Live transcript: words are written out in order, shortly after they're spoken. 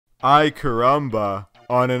Ay caramba!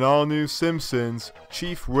 On an all-new Simpsons,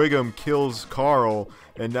 Chief Wiggum kills Carl,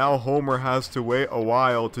 and now Homer has to wait a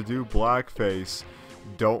while to do blackface.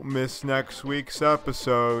 Don't miss next week's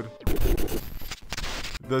episode.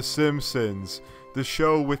 The Simpsons, the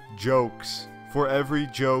show with jokes. For every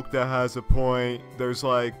joke that has a point, there's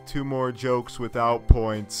like 2 more jokes without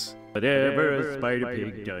points. Whatever a spider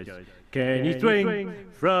pig does, can he swing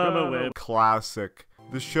from a web? Classic.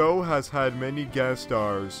 The show has had many guest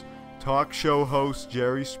stars. Talk show host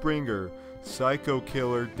Jerry Springer, psycho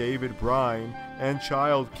killer David Bryan, and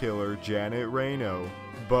child killer Janet Reno.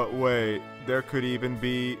 But wait, there could even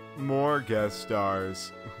be more guest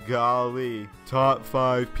stars. Golly. Top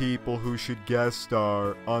 5 people who should guest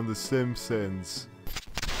star on The Simpsons.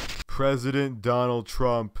 President Donald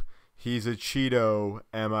Trump. He's a Cheeto,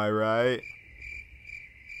 am I right?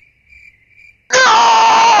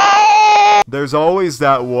 There's always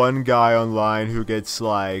that one guy online who gets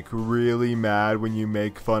like really mad when you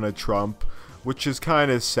make fun of Trump, which is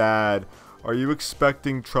kinda sad. Are you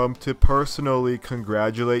expecting Trump to personally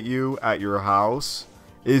congratulate you at your house?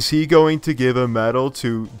 Is he going to give a medal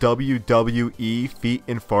to WWE Feet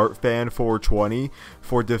and Fart Fan 420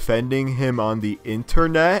 for defending him on the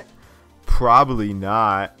internet? Probably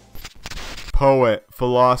not. Poet,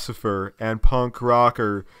 philosopher, and punk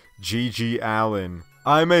rocker G.G. Allin.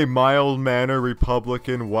 I'm a mild-mannered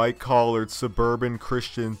Republican, white-collared, suburban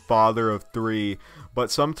Christian father of 3, but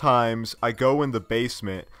sometimes I go in the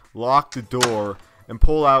basement, lock the door, and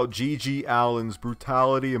pull out G.G. Allin's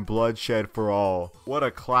Brutality and Bloodshed for All. What a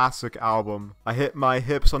classic album. I hit my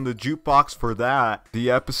hips on the jukebox for that. The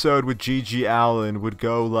episode with G.G. Allin would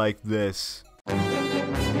go like this.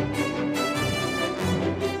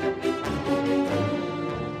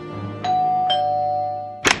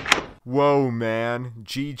 Whoa, man.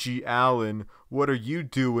 G.G. Allin, what are you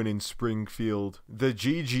doing in Springfield? The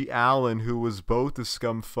G.G. Allin who was both a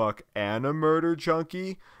scumfuck and a murder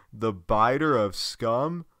junkie? The biter of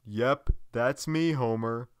scum? Yep, that's me,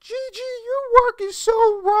 Homer. G.G., your work is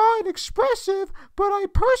so raw and expressive, but I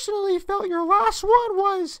personally felt your last one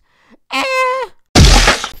was...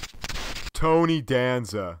 Tony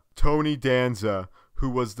Danza. Tony Danza, who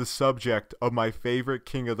was the subject of my favorite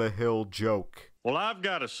King of the Hill joke. Well, I've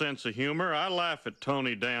got a sense of humor. I laugh at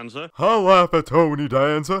Tony Danza. I laugh at Tony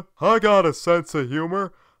Danza. I got a sense of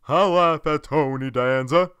humor. I laugh at Tony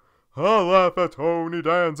Danza. I laugh at Tony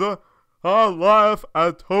Danza. I laugh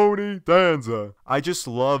at Tony Danza. I just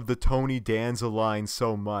love the Tony Danza line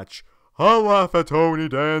so much. I laugh at Tony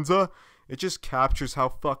Danza. It just captures how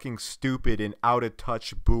fucking stupid and out of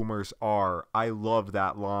touch boomers are. I love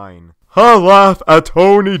that line. I laugh at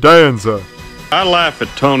Tony Danza. I laugh at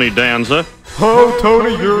Tony Danza. Oh,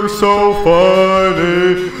 Tony, you're so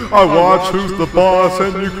funny. I watch Who's the Boss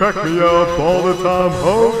and you crack me up all the time.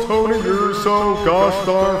 Oh, Tony, you're so gosh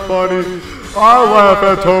darn funny. I laugh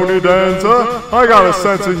at Tony Danza. I got a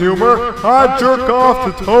sense of humor. I jerk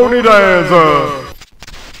off to Tony Danza.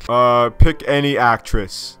 Pick any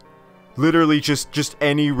actress. Literally just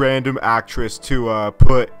any random actress to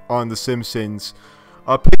put on The Simpsons.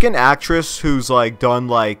 Pick an actress who's like done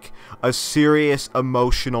like a serious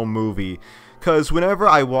emotional movie. Cause whenever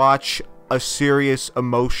I watch a serious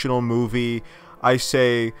emotional movie, I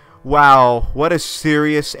say, wow, what a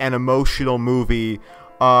serious and emotional movie.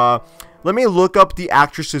 Let me look up the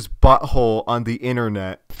actress's butthole on the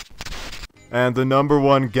internet. And the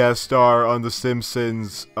 #1 guest star on The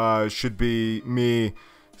Simpsons should be me,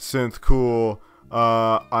 Synth Cool.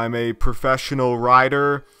 I'm a professional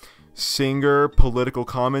writer, singer, political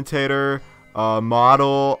commentator,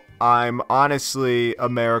 model. I'm honestly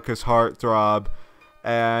America's heartthrob,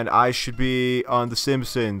 and I should be on The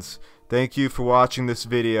Simpsons. Thank you for watching this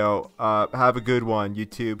video. Have a good one,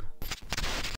 YouTube.